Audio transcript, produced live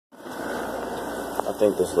I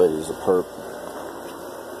think this lady's a perp.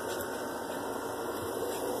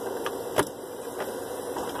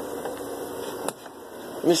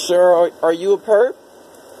 Miss Cheryl, are you a perp?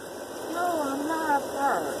 No, I'm not a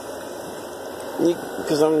perp.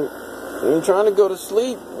 Because I'm trying to go to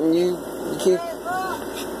sleep, and you keep.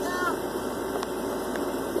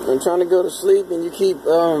 I'm trying to go to sleep, and you keep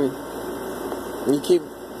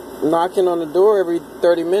knocking on the door every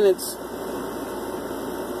 30 minutes.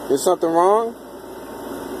 Is something wrong?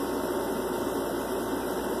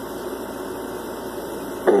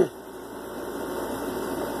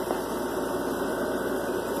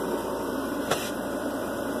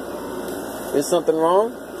 Is something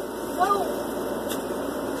wrong? No.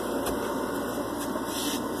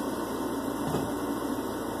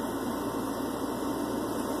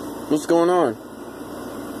 What's going on?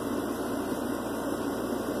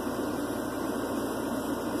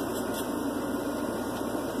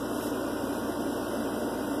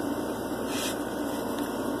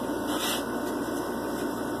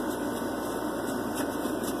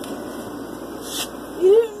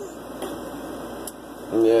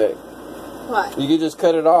 Yeah. What? You can just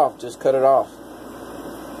cut it off. Just cut it off.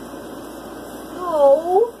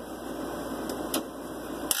 No.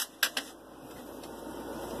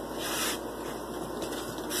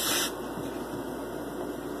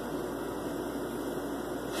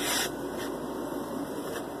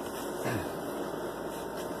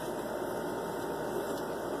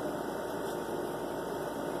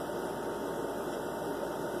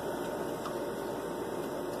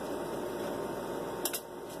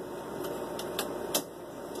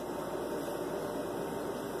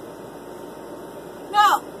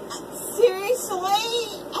 No, seriously?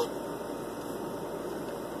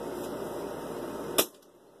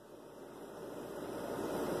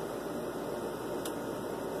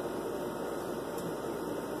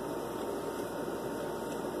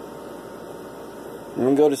 I'm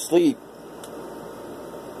gonna go to sleep.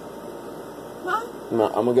 Huh?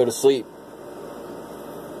 I'm gonna go to sleep.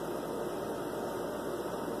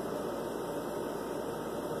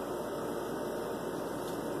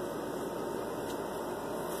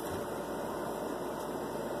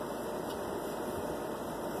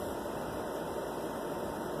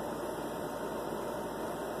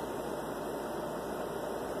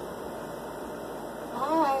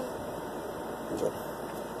 Alright.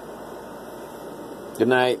 Good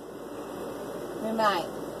night. Good night.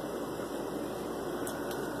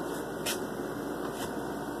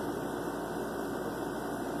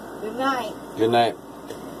 Good night. Good night.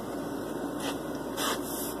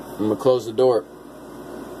 I'm gonna close the door.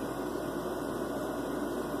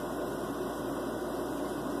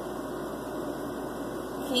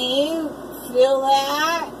 Can you feel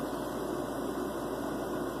that?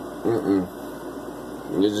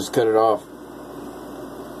 You just cut it off.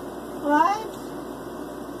 What?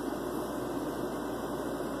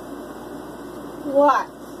 What?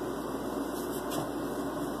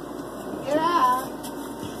 Yeah.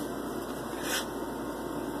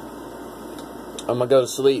 I'm gonna go to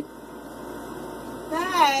sleep.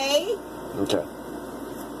 Hey. Okay.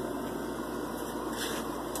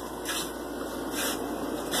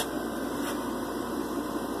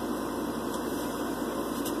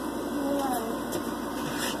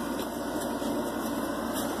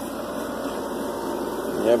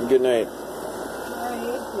 Have a good night.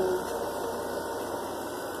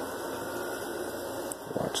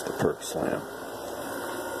 Watch the perp slam.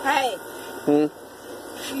 Hey.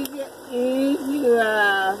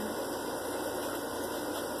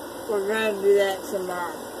 We're gonna do that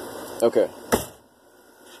tomorrow. Okay.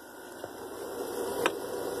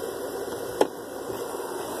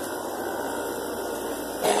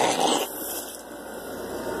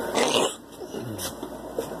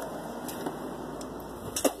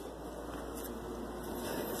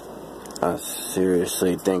 I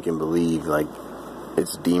seriously think and believe like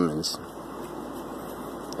it's demons.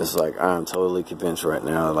 It's like I'm totally convinced right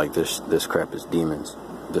now like this crap is demons.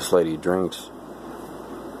 This lady drinks,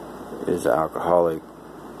 is an alcoholic,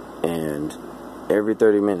 and every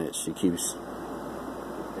 30 minutes she keeps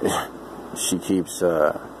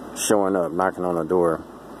showing up, knocking on the door,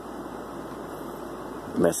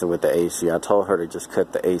 messing with the AC. I told her to just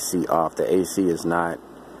cut the AC off. The AC is not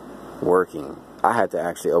working. I had to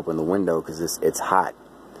actually open the window because it's hot,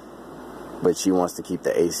 but she wants to keep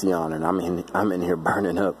the AC on, and I'm in here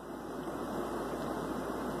burning up.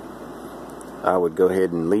 I would go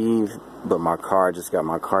ahead and leave, but my car, just got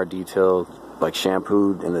my car detailed, like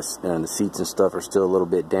shampooed, and the seats and stuff are still a little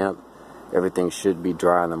bit damp. Everything should be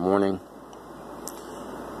dry in the morning,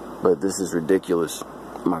 but this is ridiculous.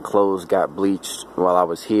 My clothes got bleached while I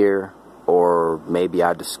was here, or maybe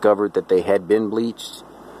I discovered that they had been bleached,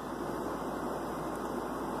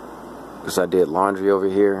 because I did laundry over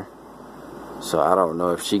here. So I don't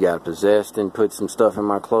know if she got possessed and put some stuff in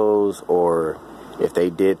my clothes, or if they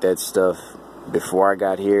did that stuff before I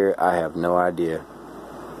got here. I have no idea.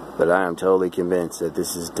 But I am totally convinced that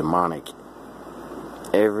this is demonic.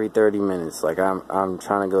 Every 30 minutes, like I'm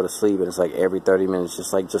trying to go to sleep, and it's like every 30 minutes,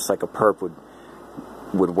 just like a perp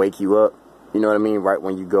would wake you up. You know what I mean? Right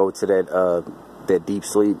when you go to that deep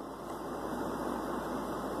sleep.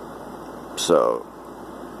 So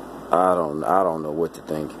I don't know what to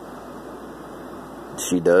think.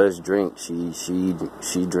 She does drink.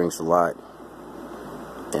 She drinks a lot,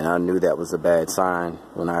 and I knew that was a bad sign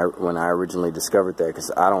when I originally discovered that,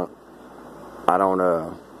 because I don't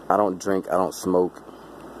drink, I don't smoke,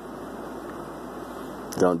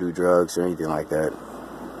 don't do drugs or anything like that.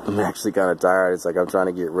 I'm actually kind of tired. It's like I'm trying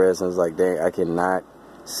to get rest, and it's like, dang, I cannot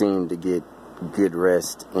seem to get good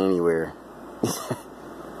rest anywhere.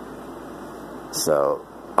 So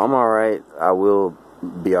I'm alright. I will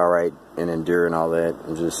be alright and endure and all that.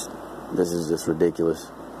 This is just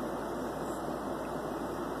ridiculous.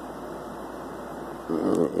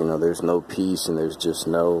 You know, there's no peace, and there's just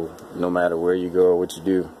no matter where you go or what you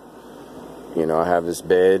do. You know, I have this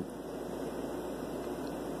bed,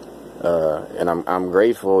 and I'm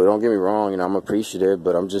grateful. Don't get me wrong, you know, I'm appreciative,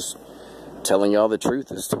 but I'm just telling y'all the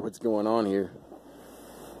truth as to what's going on here.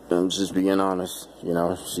 I'm just being honest. You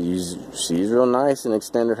know, she's real nice and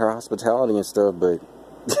extended her hospitality and stuff, but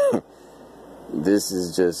this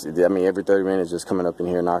is just, I mean, every 30 minutes just coming up in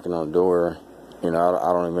here, knocking on the door. You know,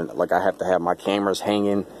 I don't even, like, I have to have my cameras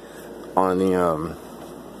hanging on the,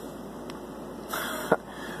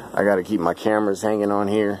 I got to keep my cameras hanging on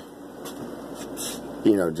here.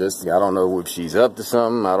 You know, just, I don't know if she's up to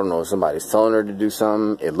something. I don't know if somebody's telling her to do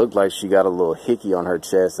something. It looked like she got a little hickey on her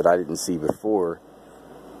chest that I didn't see before.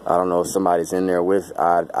 I don't know if somebody's in there with,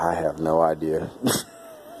 I have no idea.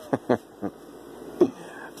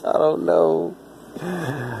 I don't know.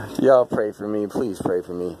 Y'all pray for me. Please pray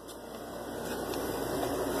for me.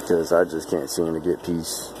 Because I just can't seem to get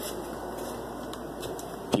peace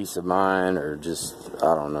of mind, or just,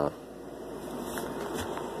 I don't know.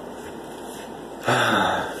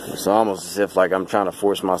 It's almost as if like I'm trying to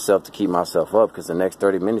force myself to keep myself up, because the next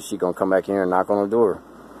 30 minutes she's going to come back here and knock on the door.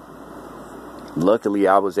 Luckily,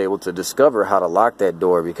 I was able to discover how to lock that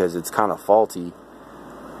door, because it's kind of faulty.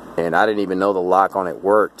 And I didn't even know the lock on it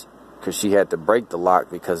worked, because she had to break the lock,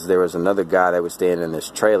 because there was another guy that was staying in this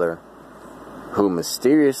trailer who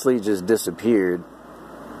mysteriously just disappeared.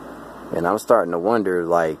 And I'm starting to wonder,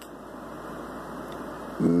 like,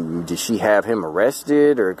 did she have him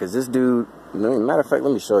arrested? Or, because this dude, matter of fact,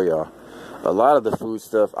 let me show y'all. A lot of the food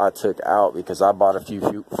stuff I took out, because I bought a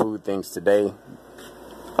few food things today,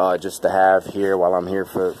 just to have here while I'm here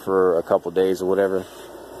for a couple days or whatever.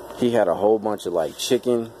 He had a whole bunch of, like,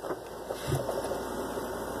 chicken.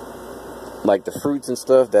 Like, the fruits and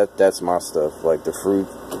stuff, that's my stuff. Like, the fruit,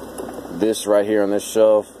 this right here on this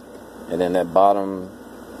shelf, and then that bottom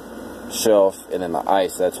shelf, and then the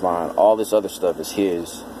ice, that's mine. All this other stuff is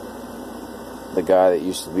his, the guy that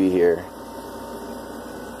used to be here.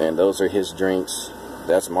 And those are his drinks.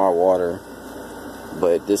 That's my water.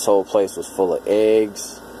 But this whole place was full of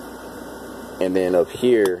eggs. And then up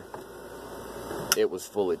here, it was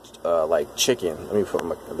full of like chicken. Let me put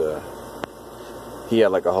he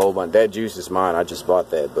had like a whole bunch. That juice is mine. I just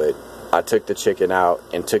bought that, but I took the chicken out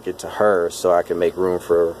and took it to her so I can make room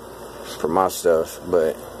for my stuff.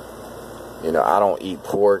 But you know, I don't eat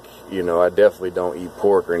pork. You know, I definitely don't eat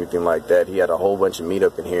pork or anything like that. He had a whole bunch of meat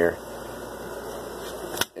up in here.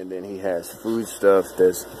 And then he has food stuff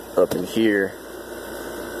that's up in here.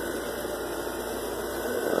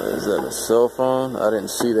 Is that a cell phone? I didn't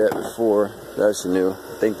see that before. That's new.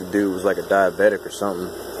 I think the dude was like a diabetic or something.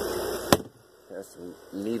 Has some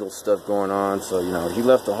needle stuff going on. So, you know, he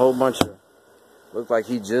left a whole bunch of... Looked like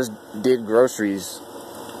he just did groceries,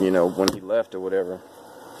 you know, when he left or whatever.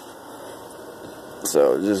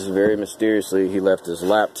 So, just very mysteriously, he left his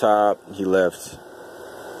laptop. He left,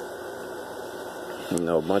 you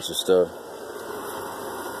know, a bunch of stuff.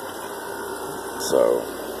 So,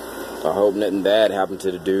 I hope nothing bad happened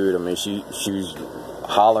to the dude. I mean, she was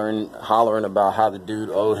hollering about how the dude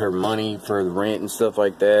owed her money for the rent and stuff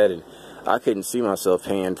like that. And I couldn't see myself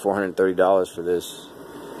paying $430 for this.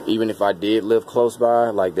 Even if I did live close by,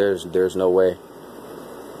 like, there's no way.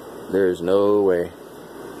 There's no way.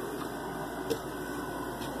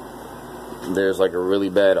 There's like a really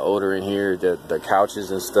bad odor in here. The couches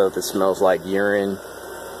and stuff, it smells like urine.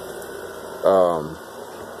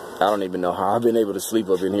 I don't even know how I've been able to sleep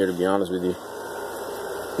up in here, to be honest with you.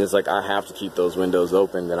 It's like I have to keep those windows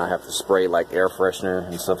open, then I have to spray like air freshener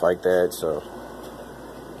and stuff like that. So,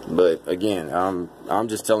 but again, I'm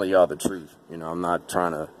just telling y'all the truth. You know, I'm not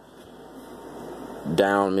trying to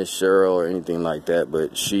down Miss Cheryl or anything like that,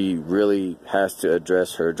 but she really has to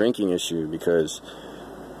address her drinking issue, because,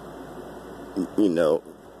 you know,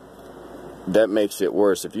 that makes it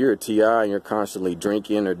worse. If you're a TI and you're constantly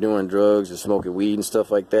drinking or doing drugs or smoking weed and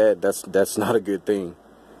stuff like that, that's not a good thing.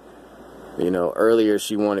 You know, earlier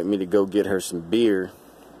she wanted me to go get her some beer,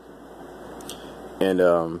 and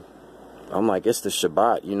I'm like, it's the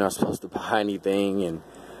Shabbat, you're not supposed to buy anything. And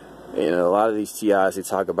you know, a lot of these TIs, they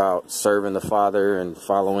talk about serving the Father and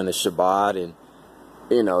following the Shabbat and,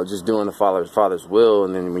 you know, just doing the Father's will.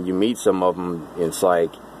 And then when you meet some of them, it's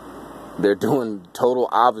like they're doing total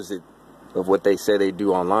opposite of what they say they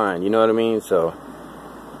do online. You know what I mean? So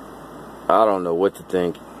I don't know what to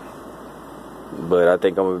think. But I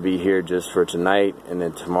think I'm going to be here just for tonight. And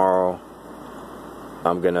then tomorrow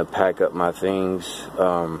I'm going to pack up my things.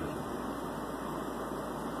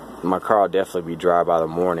 My car will definitely be dry by the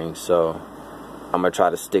morning, so I'm going to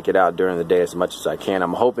try to stick it out during the day as much as I can.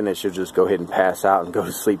 I'm hoping that she'll just go ahead and pass out and go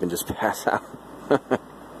to sleep and just pass out.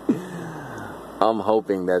 I'm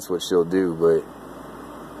hoping that's what she'll do, but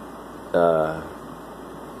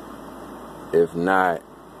if not,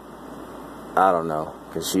 I don't know,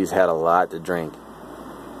 because she's had a lot to drink.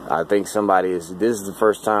 I think this is the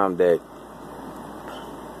first time that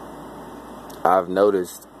I've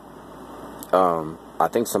noticed, I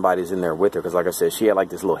think somebody's in there with her, because like I said, she had like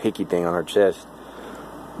this little hickey thing on her chest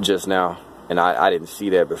just now, and I didn't see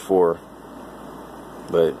that before.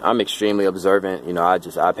 But I'm extremely observant, you know. I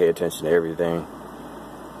pay attention to everything,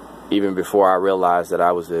 even before I realized that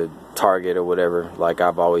I was a target or whatever. Like,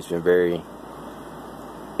 I've always been very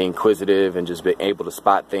inquisitive and just been able to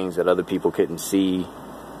spot things that other people couldn't see.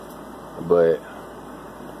 But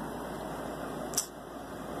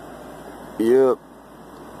yep.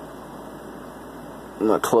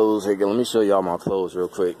 My clothes here. Let me show y'all my clothes real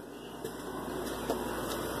quick.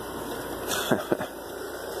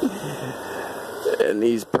 And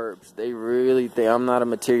these perps, they really think I'm not a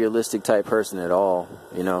materialistic type person at all,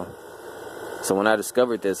 you know. So when I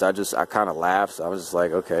discovered this, I kind of laughed. So I was just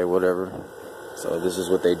like, okay, whatever. So this is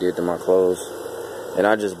what they did to my clothes. And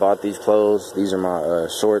I just bought these clothes. These are my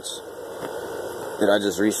shorts that I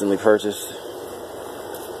just recently purchased.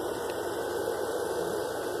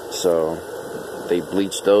 So they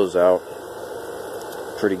bleached those out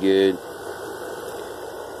pretty good.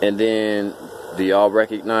 And then, do y'all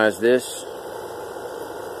recognize this?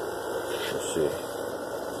 Let's see.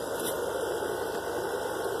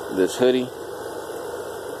 This hoodie.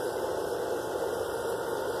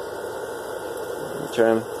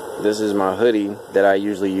 Okay. This is my hoodie that I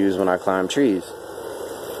usually use when I climb trees.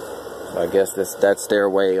 So I guess that's their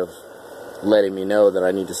way of letting me know that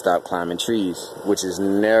I need to stop climbing trees, which is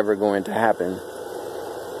never going to happen.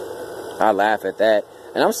 I laugh at that.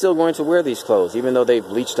 And I'm still going to wear these clothes. Even though they've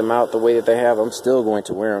bleached them out the way that they have, I'm still going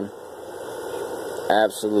to wear them.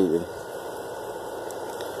 Absolutely.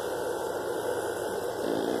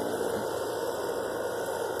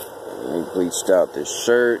 I bleached out this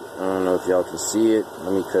shirt. I don't know if y'all can see it.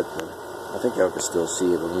 Let me cut the... I think y'all can still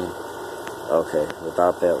see it with me. Okay,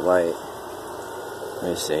 without that light.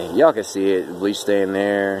 Let me see. Y'all can see it. Bleach stain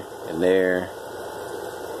there and there.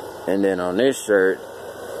 And then on this shirt,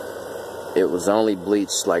 it was only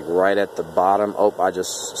bleached like right at the bottom. Oh, I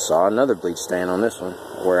just saw another bleach stain on this one,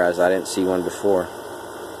 whereas I didn't see one before.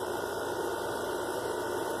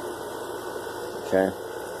 Okay.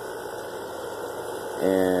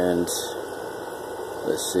 And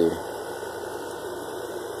let's see.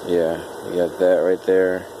 Yeah, you got that right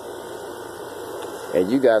there. And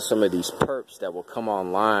you got some of these perps that will come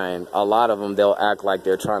online. A lot of them, they'll act like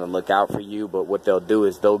they're trying to look out for you, but what they'll do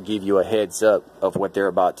is they'll give you a heads up of what they're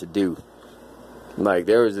about to do. Like,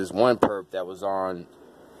 there was this one perp that was on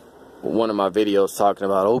one of my videos talking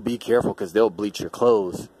about, oh, be careful because they'll bleach your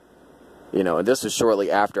clothes. You know, and this was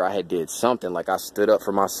shortly after I had did something, like I stood up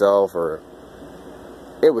for myself, or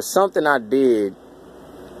it was something I did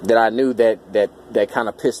that I knew that kind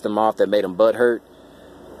of pissed them off, that made them butthurt.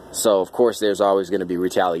 So, of course, there's always going to be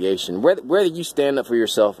retaliation. Whether you stand up for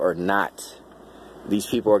yourself or not, these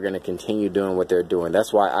people are going to continue doing what they're doing.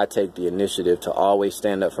 That's why I take the initiative to always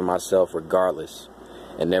stand up for myself regardless,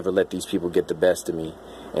 and never let these people get the best of me,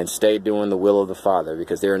 and stay doing the will of the Father,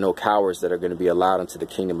 because there are no cowards that are going to be allowed into the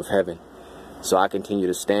kingdom of heaven. So I continue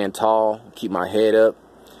to stand tall, keep my head up,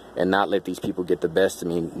 and not let these people get the best of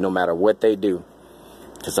me no matter what they do.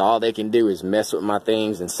 Because all they can do is mess with my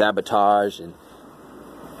things and sabotage and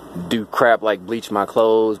do crap like bleach my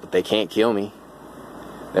clothes, but they can't kill me.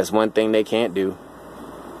 That's one thing they can't do.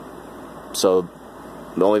 So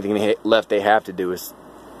the only thing left they have to do is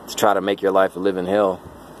to try to make your life a living hell.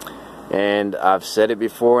 And I've said it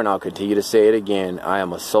before, and I'll continue to say it again. I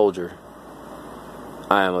am a soldier.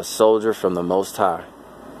 I am a soldier from the Most High.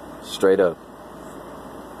 Straight up.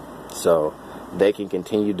 So they can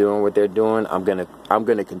continue doing what they're doing. I'm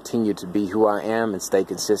gonna continue to be who I am and stay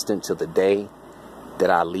consistent till the day that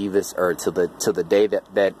I leave this earth, till the day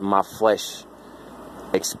that my flesh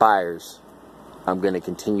expires. I'm gonna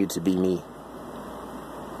continue to be me.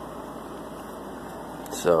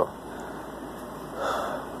 So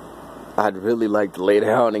I'd really like to lay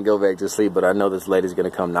down and go back to sleep, but I know this lady's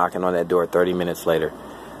gonna come knocking on that door 30 minutes later.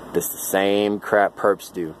 This is the same crap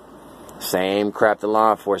perps do. Same crap the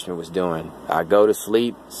law enforcement was doing. I go to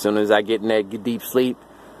sleep. As soon as I get in that deep sleep,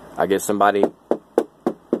 I get somebody,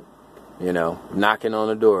 you know, knocking on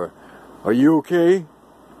the door. Are you okay?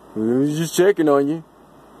 We was just checking on you.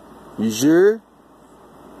 You sure?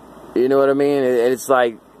 You know what I mean? It's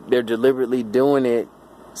like they're deliberately doing it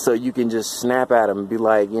so you can just snap at them and be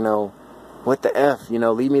like, you know, what the F? You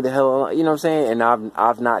know, leave me the hell alone. You know what I'm saying? And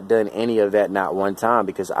I've not done any of that, not one time,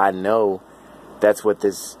 because I know that's what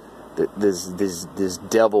this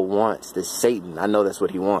devil wants, this Satan. I know that's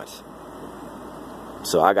what he wants.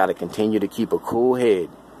 So I got to continue to keep a cool head.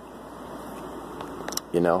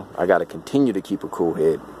 You know, I got to continue to keep a cool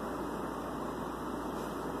head.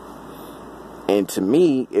 And to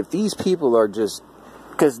me, if these people are just,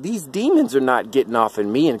 because these demons are not getting off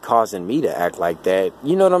in me and causing me to act like that.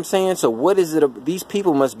 You know what I'm saying? So what is it? These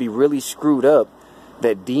people must be really screwed up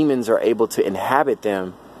that demons are able to inhabit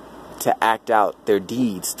them to act out their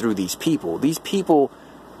deeds through these people. These people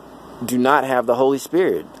do not have the Holy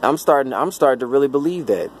Spirit. I'm starting to really believe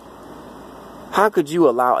that. How could you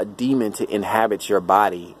allow a demon to inhabit your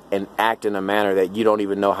body and act in a manner that you don't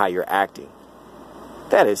even know how you're acting?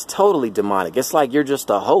 That is totally demonic. It's like you're just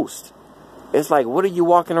a host. It's like, what are you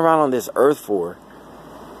walking around on this earth for?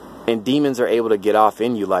 And demons are able to get off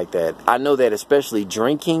in you like that. I know that especially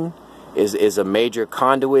drinking is a major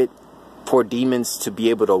conduit for demons to be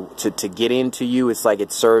able to get into you. It's like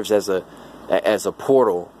it serves as a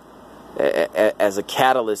portal, as a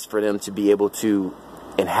catalyst for them to be able to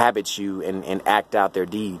inhabit you and act out their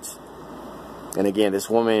deeds. And again, this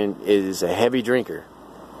woman is a heavy drinker.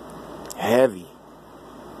 Heavy.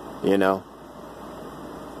 You know.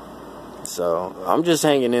 So I'm just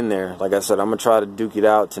hanging in there. Like I said, I'm going to try to duke it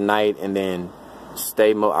out tonight and then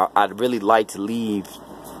stay. I'd really like to leave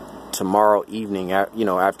tomorrow evening, you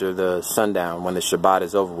know, after the sundown, when the Shabbat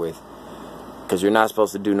is over with, because you're not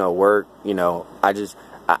supposed to do no work. You know, I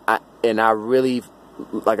really,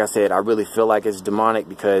 like I said, I really feel like it's demonic,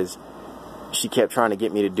 because she kept trying to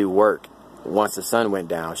get me to do work once the sun went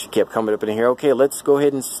down. She kept coming up in here, okay, let's go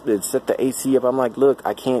ahead and set the AC up. I'm like, look,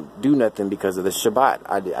 I can't do nothing because of the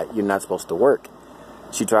Shabbat. You're not supposed to work.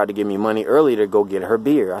 She tried to give me money earlier to go get her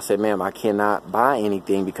beer. I said, ma'am, I cannot buy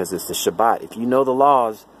anything because it's the Shabbat. If you know the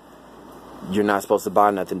laws, you're not supposed to buy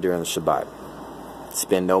nothing during the Shabbat.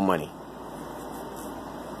 Spend no money.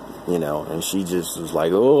 You know, and she just was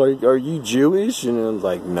like, oh, are you Jewish? And I was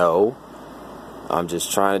like, no. I'm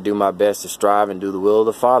just trying to do my best to strive and do the will of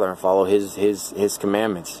the Father and follow his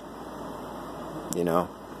commandments. You know.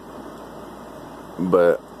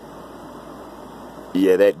 But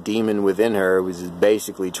yeah, that demon within her was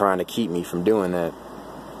basically trying to keep me from doing that.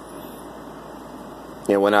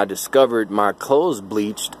 And when I discovered my clothes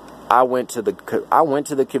bleached, I went to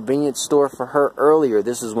the convenience store for her earlier.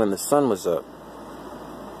 This is when the sun was up.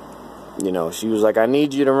 You know, she was like, I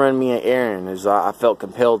need you to run me an errand. I felt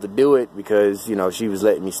compelled to do it because, you know, she was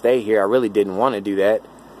letting me stay here. I really didn't want to do that.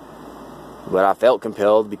 But I felt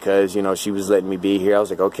compelled because, you know, she was letting me be here. I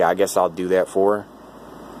was like, okay, I guess I'll do that for her.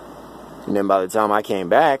 And then by the time I came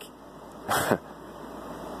back,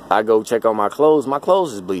 I go check on my clothes. My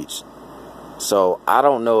clothes is bleached. So I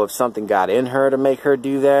don't know if something got in her to make her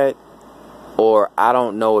do that, or I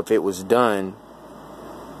don't know if it was done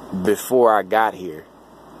before I got here.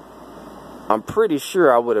 I'm pretty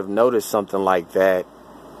sure I would have noticed something like that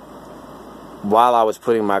while I was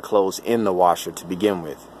putting my clothes in the washer to begin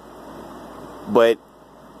with. But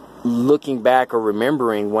looking back or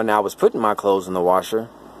remembering when I was putting my clothes in the washer,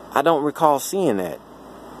 I don't recall seeing that.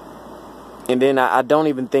 And then I don't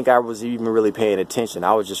even think I was even really paying attention.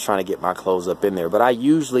 I was just trying to get my clothes up in there. But I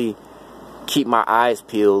usually keep my eyes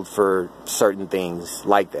peeled for certain things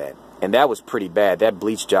like that. And that was pretty bad. That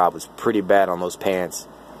bleach job was pretty bad on those pants,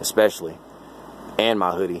 especially. And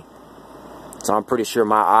my hoodie. So I'm pretty sure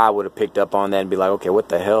my eye would have picked up on that and be like, okay, what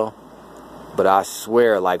the hell? But I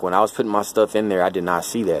swear, like, when I was putting my stuff in there, I did not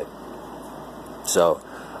see that. So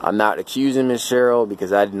I'm not accusing Miss Cheryl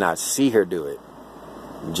because I did not see her do it.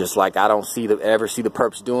 Just like I don't ever see the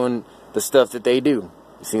perps doing the stuff that they do.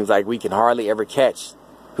 It seems like we can hardly ever catch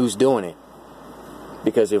who's doing it.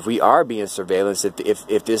 Because if we are being surveillance,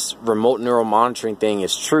 if this remote neural monitoring thing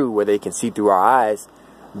is true, where they can see through our eyes,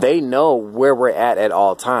 they know where we're at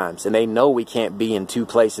all times. And they know we can't be in two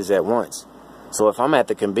places at once. So if I'm at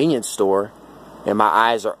the convenience store and my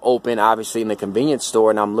eyes are open, obviously in the convenience store,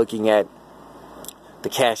 and I'm looking at the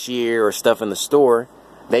cashier or stuff in the store,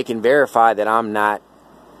 they can verify that I'm not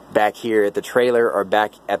back here at the trailer or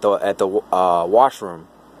back at the washroom.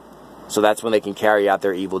 So that's when they can carry out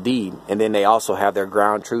their evil deed. And then they also have their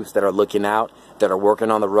ground troops that are looking out, that are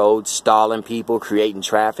working on the road, stalling people, creating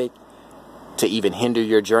traffic to even hinder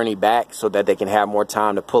your journey back so that they can have more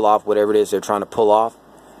time to pull off whatever it is they're trying to pull off.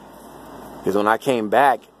 Because when I came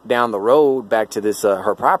back down the road, back to this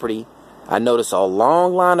her property, I noticed a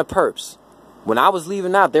long line of perps. When I was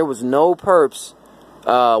leaving out, there was no perps.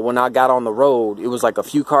 When I got on the road, it was like a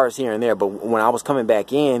few cars here and there. But when I was coming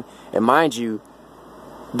back in, and mind you,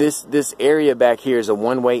 this area back here is a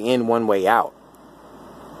one-way in, one-way out.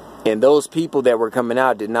 And those people that were coming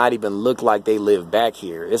out did not even look like they lived back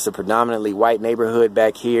here. It's a predominantly white neighborhood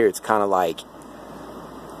back here. It's kind of like,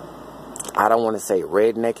 I don't want to say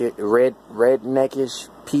redneckish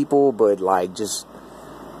people, but like just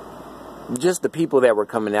the people that were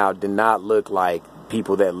coming out did not look like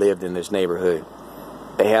people that lived in this neighborhood.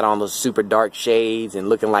 They had on those super dark shades and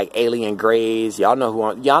looking like alien grays. Y'all know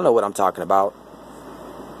what I'm talking about.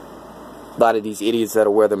 A lot of these idiots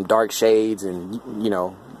that'll wear them dark shades, and you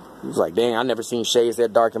know, it's like, dang, I've never seen shades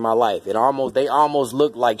that dark in my life. They almost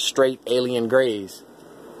look like straight alien grays.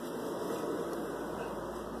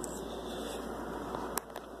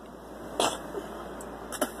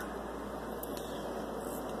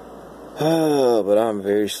 But I'm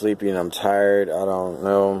very sleepy and I'm tired. I don't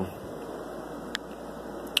know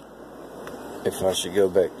if I should go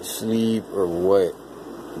back to sleep or what,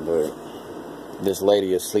 but this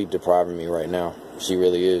lady is sleep depriving me right now. She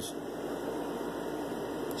really is.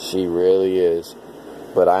 She really is.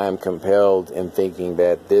 But I am compelled in thinking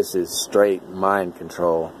that this is straight mind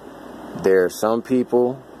control. There are some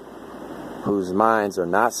people whose minds are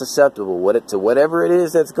not susceptible to whatever it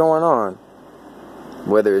is that's going on.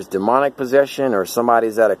 Whether it's demonic possession or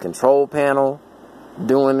somebody's at a control panel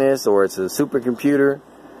doing this, or it's a supercomputer.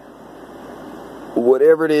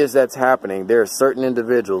 Whatever it is that's happening, there are certain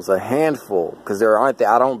individuals, a handful, because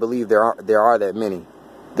I don't believe there are that many.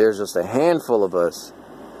 There's just a handful of us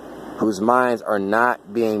whose minds are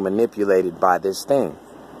not being manipulated by this thing.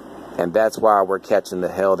 And that's why we're catching the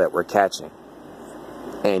hell that we're catching.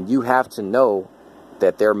 And you have to know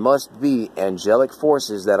that there must be angelic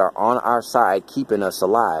forces that are on our side keeping us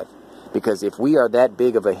alive. Because if we are that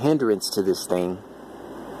big of a hindrance to this thing,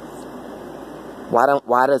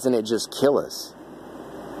 why doesn't it just kill us?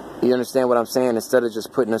 You understand what I'm saying? Instead of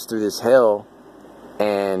just putting us through this hell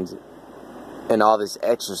and all this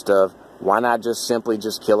extra stuff, why not just simply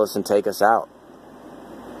just kill us and take us out?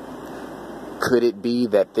 Could it be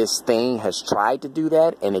that this thing has tried to do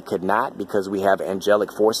that and it could not because we have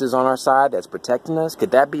angelic forces on our side that's protecting us?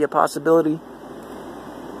 Could that be a possibility?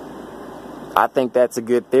 I think that's a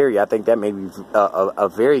good theory. I think that may be a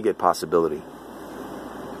very good possibility.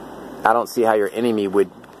 I don't see how your enemy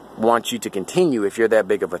would want you to continue if you're that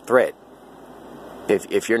big of a threat.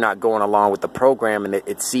 If you're not going along with the program and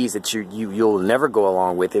it sees that you'll never go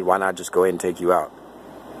along with it, why not just go ahead and take you out?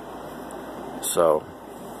 So,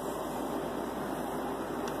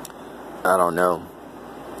 I don't know.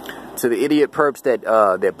 To the idiot perps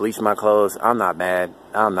that bleached my clothes, I'm not mad.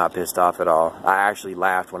 I'm not pissed off at all. I actually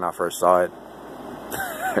laughed when I first saw it.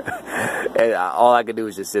 And all I could do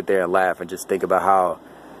was just sit there and laugh and just think about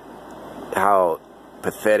how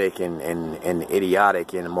pathetic and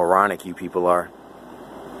idiotic and moronic you people are.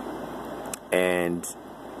 And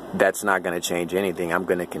that's not going to change anything. I'm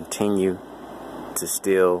going to continue to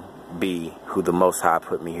still be who the Most High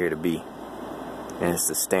put me here to be. And it's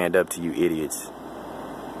to stand up to you idiots.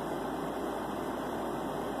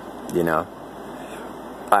 You know,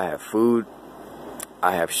 I have food,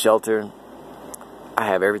 I have shelter, I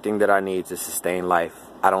have everything that I need to sustain life.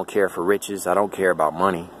 I don't care for riches, I don't care about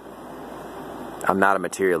money. I'm not a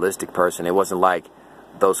materialistic person. It wasn't like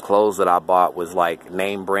those clothes that I bought was like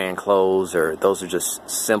name brand clothes, or those are just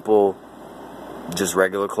simple, just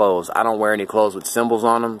regular clothes. I don't wear any clothes with symbols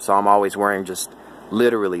on them, so I'm always wearing just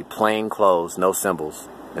literally plain clothes, no symbols.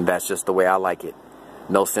 And that's just the way I like it.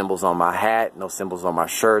 No symbols on my hat, no symbols on my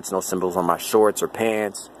shirts, no symbols on my shorts or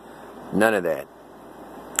pants. None of that.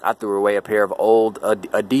 I threw away a pair of old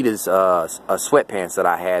Adidas sweatpants that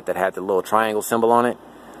I had that had the little triangle symbol on it.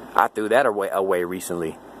 I threw that away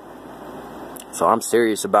recently. So I'm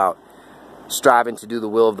serious about striving to do the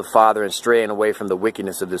will of the Father and straying away from the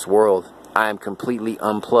wickedness of this world. I am completely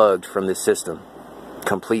unplugged from this system.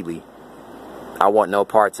 Completely. I want no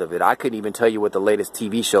parts of it. I couldn't even tell you what the latest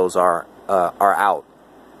TV shows are out.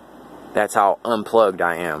 That's how unplugged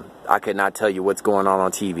I am. I could not tell you what's going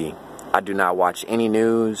on TV. I do not watch any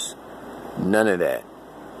news. None of that.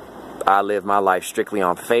 I live my life strictly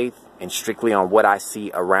on faith and strictly on what I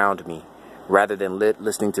see around me, rather than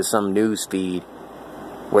listening to some news feed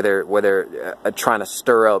where they're trying to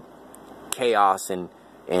stir up chaos and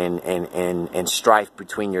strife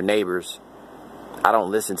between your neighbors. I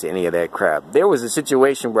don't listen to any of that crap. There was a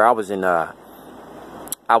situation where I was in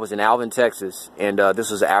Alvin, Texas, and this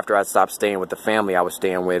was after I stopped staying with the family I was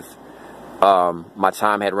staying with. My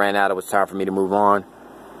time had ran out. It was time for me to move on,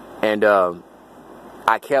 and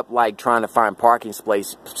I kept like trying to find parking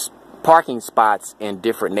spots in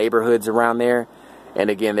different neighborhoods around there. And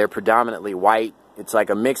again, they're predominantly white. It's like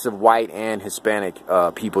a mix of white and Hispanic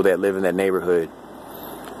people that live in that neighborhood.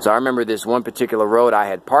 So I remember this one particular road I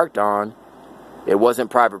had parked on. It wasn't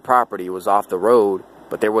private property. It was off the road,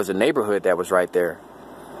 but there was a neighborhood that was right there.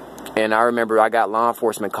 And I remember I got law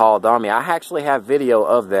enforcement called on me. I actually have video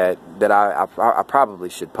of that I probably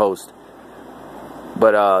should post.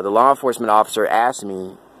 But the law enforcement officer asked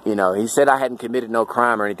me, you know, he said I hadn't committed no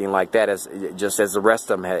crime or anything like that, just as the rest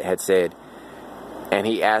of them had said. And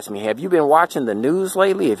he asked me, have you been watching the news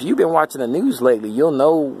lately? If you've been watching the news lately, you'll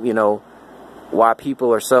know, you know, why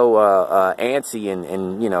people are so antsy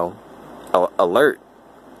and you know, alert.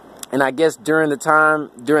 And I guess during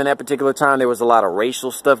that particular time, there was a lot of racial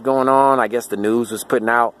stuff going on. I guess the news was putting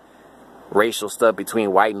out racial stuff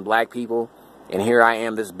between white and black people. And here I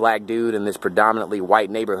am, this black dude in this predominantly white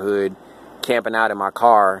neighborhood, camping out in my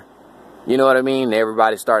car. You know what I mean?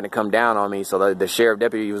 Everybody's starting to come down on me. So the sheriff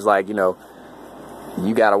deputy was like, you know,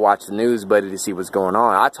 you got to watch the news, buddy, to see what's going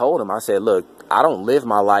on. I told him, I said, look, I don't live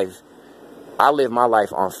my life. I live my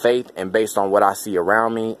life on faith and based on what I see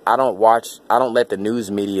around me. I don't let the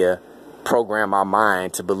news media program my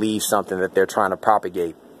mind to believe something that they're trying to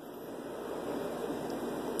propagate.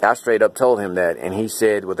 I straight up told him that, and he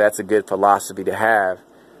said, well, that's a good philosophy to have,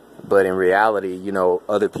 but in reality, you know,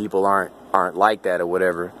 other people aren't like that or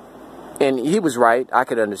whatever. And he was right. I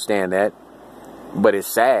could understand that, but it's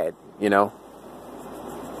sad, you know.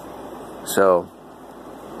 So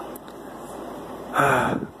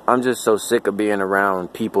I'm just so sick of being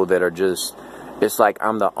around people that are just, it's like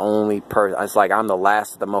I'm the only person. It's like I'm the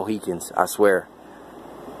last of the Mohicans, I swear.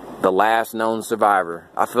 The last known survivor.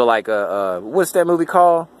 I feel like, what's that movie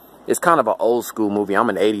called? It's kind of an old school movie. I'm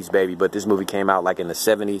an 80s baby, but this movie came out like in the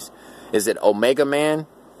 70s. Is it Omega Man?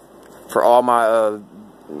 For all my,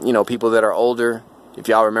 you know, people that are older, if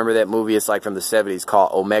y'all remember that movie, it's like from the 70s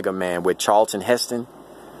called Omega Man with Charlton Heston.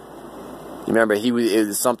 You remember it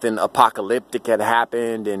was something apocalyptic had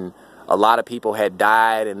happened and a lot of people had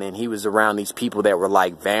died, and then he was around these people that were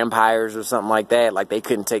like vampires or something like that. Like they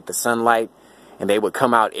couldn't take the sunlight, and they would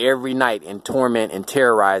come out every night and torment and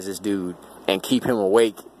terrorize this dude and keep him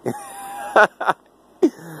awake.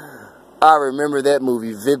 I remember that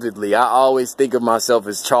movie vividly. I always think of myself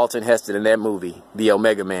as Charlton Heston in that movie, The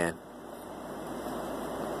Omega Man.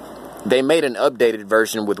 They made an updated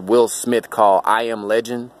version with Will Smith called I Am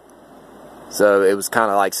Legend. So it was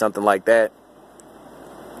kind of like something like that.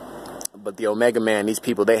 But the Omega Man, these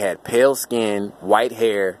people, they had pale skin, white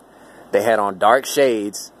hair. They had on dark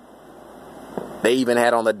shades. They even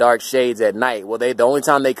had on the dark shades at night. Well, the only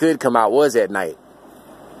time they could come out was at night,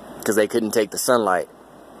 because they couldn't take the sunlight.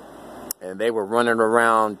 And they were running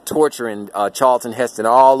around torturing Charlton Heston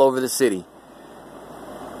all over the city.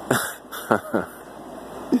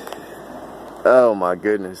 Oh my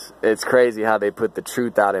goodness. It's crazy how they put the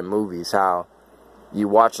truth out in movies. How you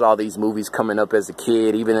watch all these movies coming up as a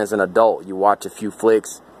kid, even as an adult. You watch a few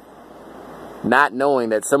flicks, not knowing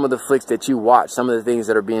that some of the flicks that you watch, some of the things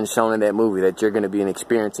that are being shown in that movie, that you're going to be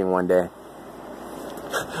experiencing one day.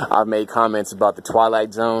 I've made comments about the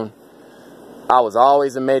Twilight Zone. I was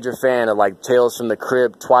always a major fan of like Tales from the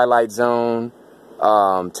Crypt, Twilight Zone,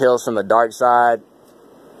 Tales from the Dark Side.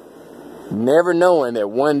 Never knowing that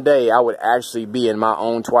one day I would actually be in my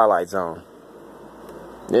own Twilight Zone.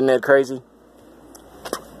 Isn't that crazy?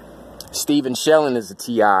 Stephen Shelling is a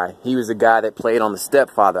T.I. He was a guy that played on The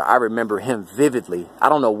Stepfather. I remember him vividly. I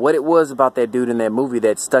don't know what it was about that dude in that movie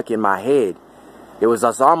that stuck in my head. It was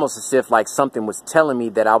almost as if like something was telling me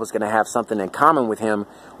that I was going to have something in common with him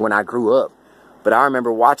when I grew up. But I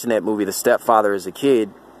remember watching that movie, The Stepfather, as a kid.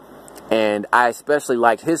 And I especially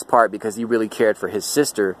liked his part because he really cared for his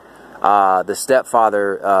sister. The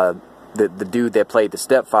stepfather the dude that played the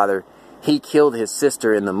stepfather, he killed his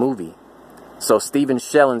sister in the movie. So Stephen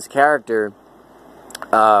Shelling's character,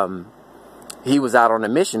 he was out on a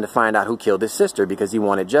mission to find out who killed his sister because he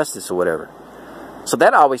wanted justice or whatever. So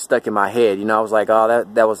that always stuck in my head. You know, I was like, oh,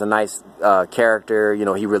 that was a nice character. You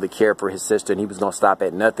know, he really cared for his sister, and he was going to stop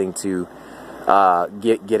at nothing to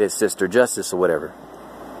get his sister justice or whatever.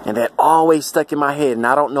 And that always stuck in my head, and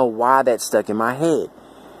I don't know why that stuck in my head.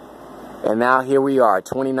 And now here we are,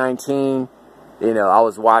 2019. You know, I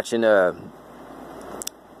was watching some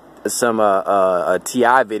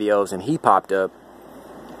T.I. videos, and he popped up.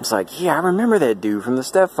 It's like, yeah, I remember that dude from The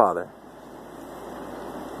Stepfather.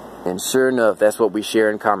 And sure enough, that's what we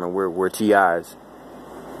share in common. We're T.I.s.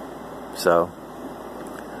 So,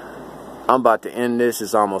 I'm about to end this.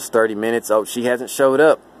 It's almost 30 minutes. Oh, she hasn't showed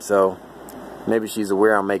up. So, maybe she's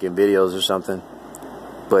aware I'm making videos or something.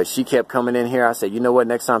 But she kept coming in here. I said, you know what?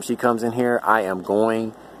 Next time she comes in here, I am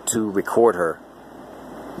going to record her.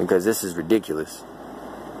 Because this is ridiculous.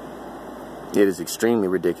 It is extremely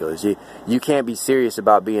ridiculous. You can't be serious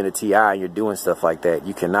about being a T.I. and you're doing stuff like that.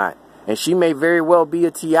 You cannot. And she may very well be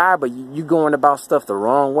a T.I., but you going about stuff the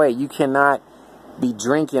wrong way. You cannot be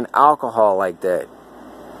drinking alcohol like that.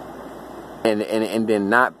 And then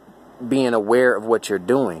not being aware of what you're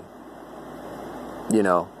doing. You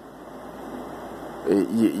know.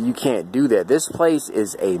 You can't do that. This place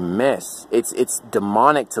is a mess. It's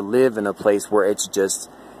demonic to live in a place where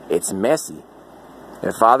it's messy.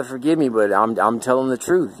 And Father, forgive me, but I'm telling the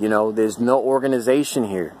truth. You know, there's no organization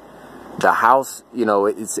here. The house, you know,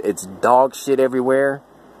 it's dog shit everywhere.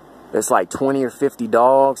 It's like 20 or 50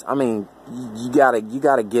 dogs. I mean, you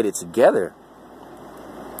gotta get it together.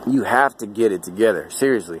 You have to get it together.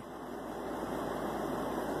 Seriously.